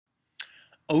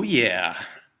Oh yeah.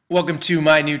 Welcome to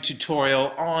my new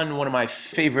tutorial on one of my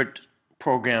favorite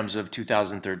programs of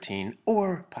 2013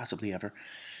 or possibly ever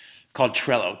called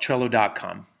Trello,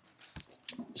 Trello.com.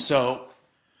 So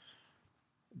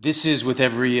this is with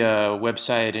every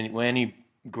website, any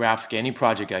graphic, any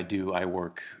project I do, I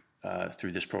work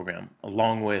through this program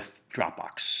along with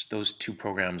Dropbox. Those two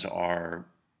programs are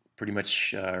pretty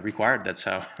much required. That's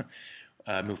how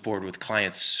move forward with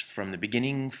clients from the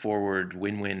beginning forward,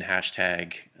 win-win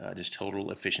hashtag, just total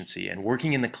efficiency. And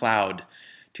working in the cloud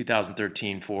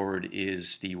 2013 forward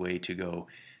is the way to go.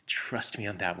 Trust me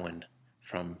on that one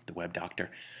from the Web Doctor.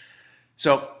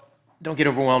 So don't get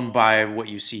overwhelmed by what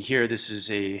you see here. This is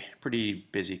a pretty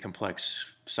busy,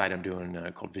 complex site I'm doing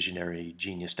called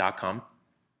visionarygenius.com.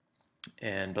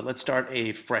 But let's start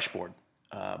a fresh board.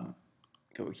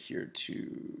 Go here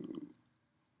to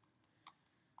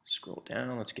scroll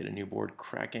down. Let's get a new board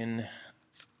cracking.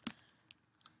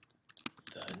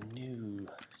 The new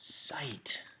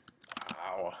site.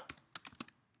 Wow.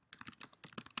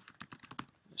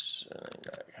 So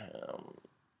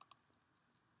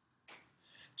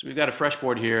we've got a fresh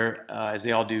board here, as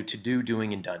they all do, to do,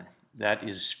 doing, and done. That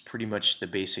is pretty much the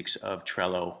basics of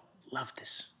Trello. Love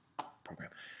this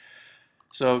program.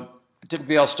 So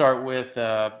typically I'll start with,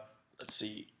 let's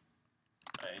see,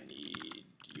 I need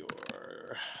your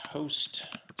host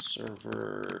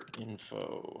server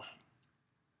info.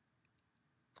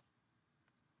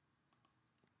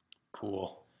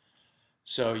 Cool.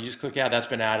 So you just click out, that's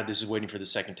been added. This is waiting for the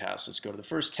second task. Let's go to the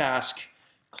first task,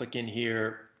 click in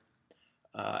here.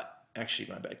 Actually,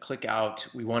 my bad, click out.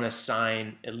 We want to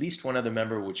assign at least one other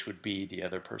member, which would be the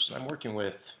other person I'm working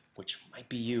with, which might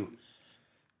be you.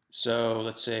 So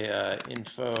let's say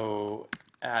info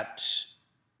at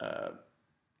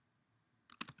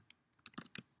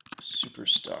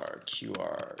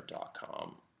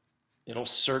superstarqr.com. It'll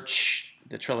search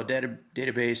the Trello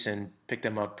database and pick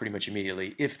them up pretty much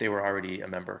immediately if they were already a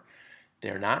member.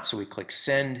 They're not, so we click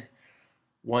send.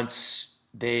 Once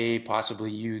they,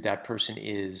 possibly you, that person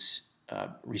is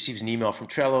receives an email from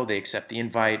Trello, they accept the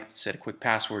invite, set a quick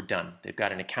password, done. They've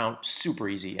got an account, super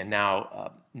easy. And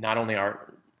now not only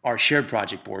our shared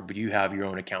project board, but you have your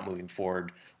own account moving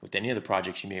forward with any other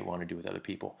projects you may want to do with other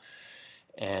people.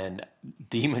 And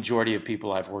the majority of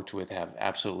people I've worked with have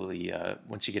absolutely,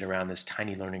 once you get around this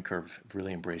tiny learning curve,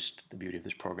 really embraced the beauty of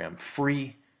this program.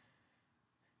 Free.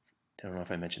 I don't know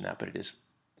if I mentioned that, but it is.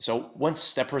 So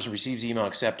once that person receives email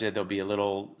accepted, there'll be a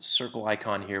little circle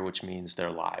icon here, which means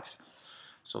they're live.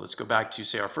 So let's go back to,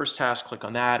 say, our first task. Click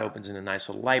on that. Opens in a nice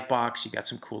little light box. You got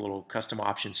some cool little custom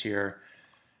options here.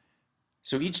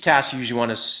 So each task you usually want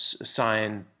to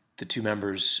assign the two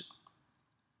members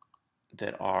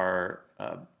that are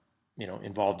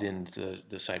involved in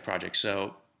the side project.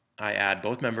 So I add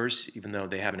both members, even though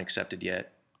they haven't accepted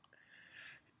yet.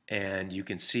 And you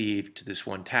can see to this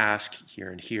one task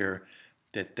here and here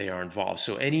that they are involved.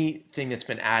 So anything that's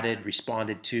been added,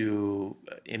 responded to,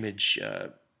 image,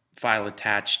 file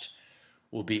attached,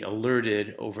 will be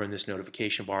alerted over in this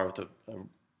notification bar with a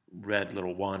red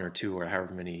little 1 or 2 or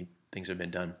however many things have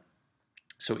been done.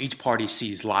 So each party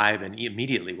sees live and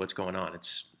immediately what's going on.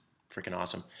 It's freaking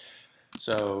awesome.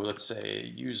 So let's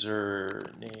say user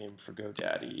name for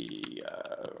GoDaddy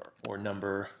or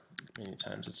number. Many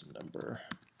times it's a number,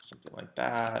 something like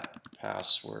that.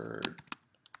 Password,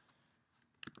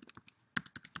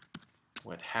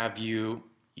 what have you.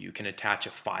 You can attach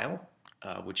a file,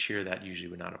 which here that usually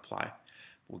would not apply.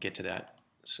 We'll get to that.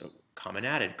 So comment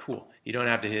added, cool. You don't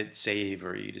have to hit save,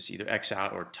 or you just either X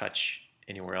out or touch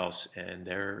anywhere else, and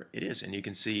there it is. And you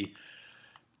can see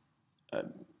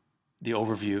the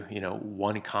overview,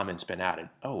 one comment's been added.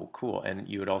 Oh, cool. And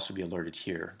you would also be alerted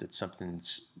here that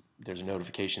there's a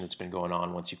notification that's been going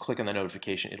on. Once you click on the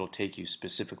notification, it'll take you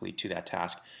specifically to that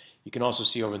task. You can also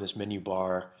see over in this menu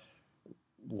bar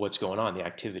what's going on, the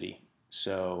activity.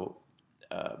 So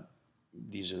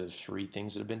these are the 3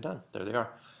 things that have been done. There they are.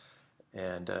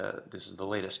 And this is the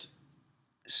latest.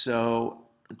 So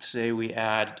let's say we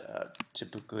add,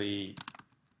 typically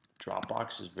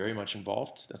Dropbox is very much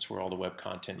involved. That's where all the web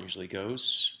content usually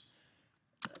goes.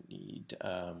 I need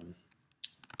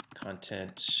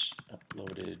content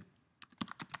uploaded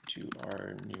to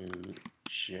our new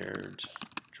shared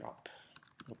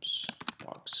Dropbox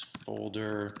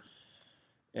folder.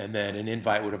 And then an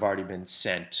invite would have already been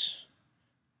sent.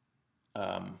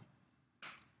 In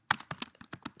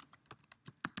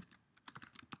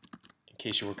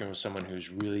case you're working with someone who's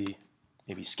really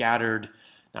maybe scattered,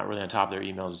 not really on top of their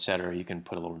emails, etc., you can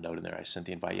put a little note in there. I sent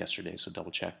the invite yesterday, so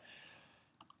double check.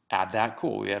 Add that.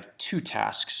 Cool. We have 2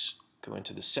 tasks. Go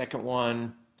into the second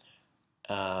one.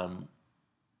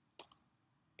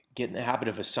 get in the habit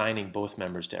of assigning both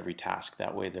members to every task.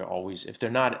 That way they're always, if they're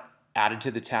not added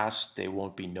to the task, they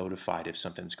won't be notified if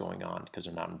something's going on because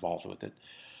they're not involved with it.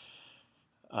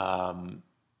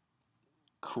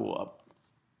 Cool.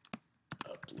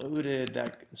 Uploaded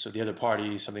that. So the other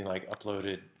party, something like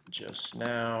uploaded just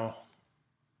now.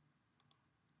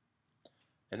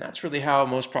 And that's really how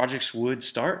most projects would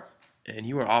start. And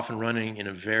you are often running in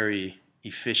a very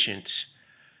efficient,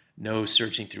 no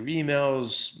searching through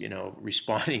emails,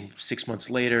 responding 6 months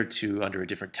later to under a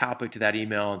different topic to that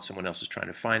email, and someone else is trying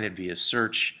to find it via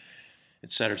search,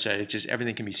 et cetera, et cetera. It's just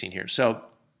everything can be seen here. So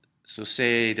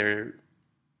say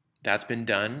that's been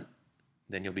done,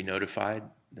 then you'll be notified.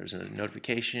 There's a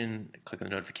notification. Click on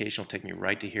the notification. It'll take me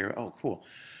right to here. Oh, cool.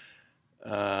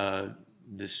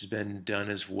 This has been done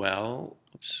as well.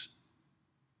 Oops.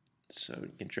 So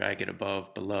you can drag it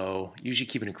above, below. Usually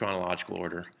keep it in chronological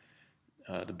order.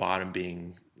 The bottom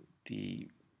being the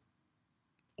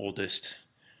oldest,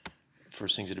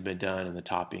 first things that have been done, and the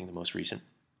top being the most recent.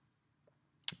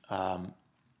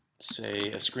 Say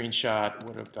a screenshot.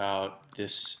 What about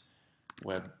this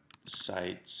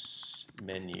website's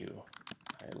menu?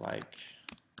 I like.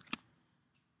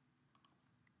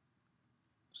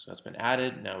 So that's been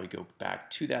added. Now we go back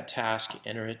to that task,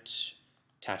 enter it,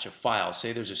 attach a file.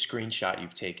 Say there's a screenshot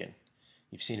you've taken.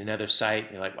 You've seen another site,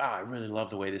 and you're like, wow, I really love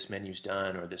the way this menu's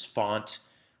done, or this font,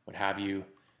 what have you.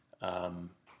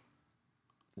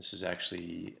 This is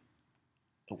actually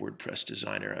a WordPress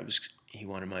designer. He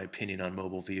wanted my opinion on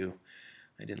mobile view.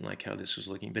 I didn't like how this was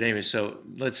looking. But anyway, so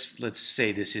let's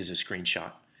say this is a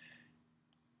screenshot.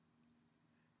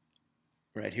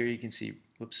 Right here you can see,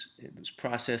 whoops, it was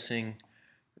processing.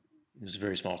 It was a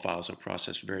very small file, so it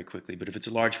processed very quickly. But if it's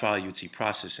a large file, you would see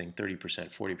processing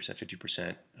 30%,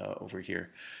 40%, 50% over here.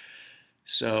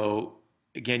 So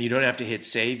again, you don't have to hit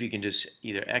save. You can just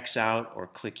either X out or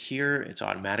click here. It's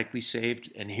automatically saved.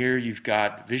 And here you've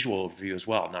got visual overview as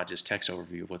well, not just text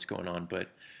overview of what's going on. But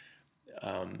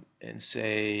and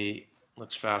say,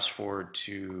 let's fast forward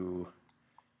to,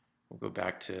 we'll go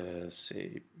back to,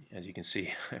 say, as you can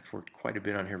see, I've worked quite a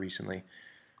bit on here recently.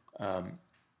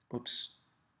 Oops.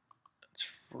 That's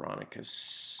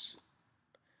Veronica's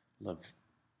love.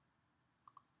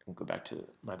 We'll go back to,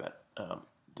 my bad,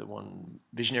 the one,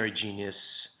 Visionary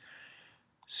Genius.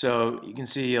 So you can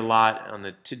see a lot on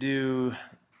the to-do,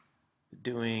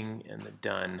 doing, and the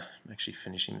done. I'm actually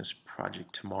finishing this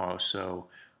project tomorrow, so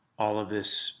all of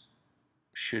this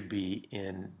should be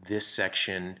in this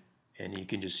section, and you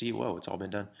can just see, whoa, it's all been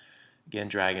done. Again,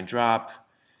 drag and drop.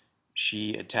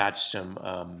 She attached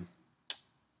some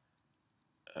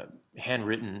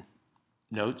handwritten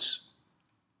notes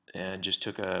and just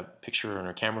took a picture on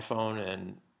her camera phone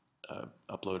and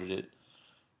uploaded it.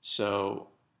 So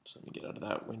let me get out of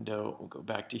that window. We'll go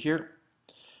back to here.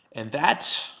 And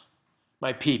that,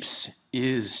 my peeps,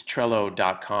 is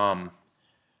Trello.com.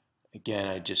 Again,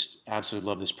 I just absolutely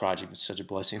love this project. It's such a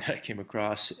blessing that I came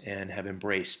across and have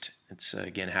embraced. It's,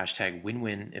 again, hashtag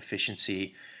win-win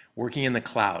efficiency, working in the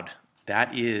cloud.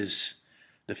 That is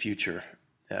the future,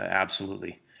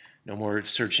 absolutely. No more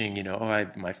searching, oh, I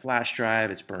have my flash drive,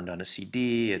 it's burned on a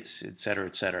CD, it's et cetera,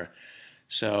 et cetera.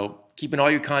 So keeping all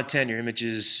your content, your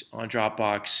images on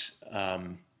Dropbox,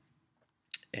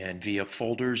 and via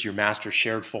folders, your master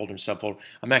shared folder and subfolder.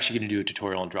 I'm actually going to do a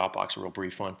tutorial on Dropbox, a real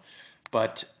brief one.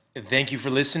 But thank you for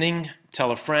listening.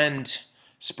 Tell a friend,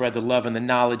 spread the love and the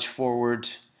knowledge forward,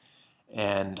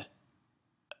 and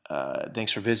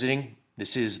thanks for visiting.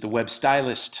 This is the Web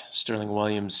Stylist, Sterling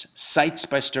Williams,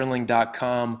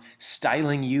 sitesbysterling.com,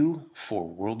 styling you for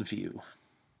worldview.